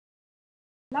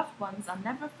Loved ones are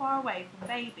never far away from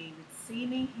baby with See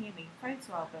Me, Hear Me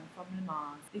photo album from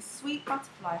Lamaze. This sweet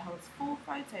butterfly holds 4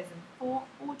 photos and 4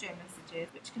 audio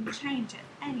messages which can change at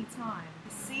any time.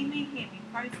 The See Me, Hear Me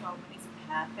photo album is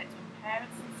perfect when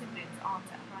parents and siblings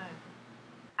aren't at home.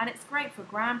 And it's great for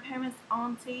grandparents,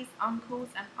 aunties, uncles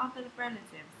and other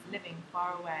relatives living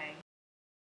far away.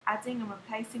 Adding and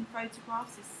replacing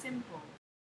photographs is simple.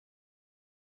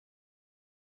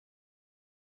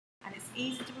 And it's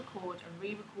easy to record and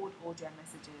re-record audio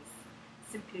messages.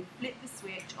 Simply flip the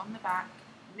switch on the back,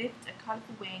 lift a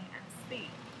colourful wing and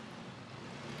speak.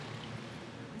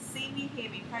 The See Me, Hear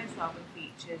Me photo album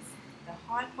features the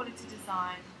high quality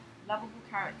design, lovable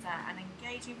character and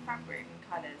engaging fabric and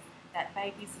colours that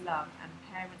babies love and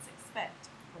parents expect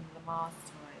from the Lamaze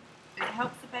toy. It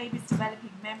helps the babies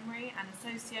developing memory and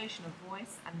association of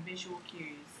voice and visual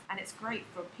cues. And it's great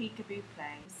for a peekaboo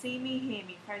play. The See Me, Hear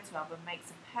Me photo album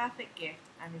makes a perfect gift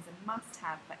and is a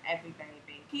must-have for every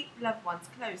baby. Keep loved ones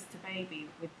close to baby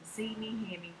with the See Me,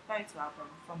 Hear Me photo album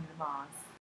from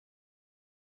Lamaze.